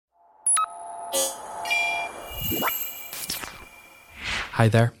Hi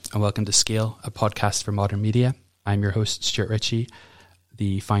there, and welcome to Scale, a podcast for modern media. I'm your host, Stuart Ritchie,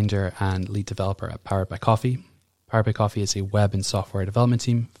 the founder and lead developer at Powered by Coffee. Powered by Coffee is a web and software development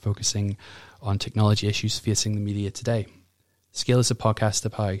team focusing on technology issues facing the media today. Scale is a podcast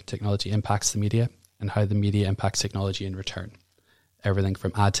of how technology impacts the media and how the media impacts technology in return. Everything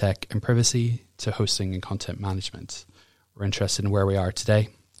from ad tech and privacy to hosting and content management. We're interested in where we are today,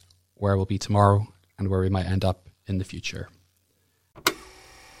 where we'll be tomorrow, and where we might end up in the future.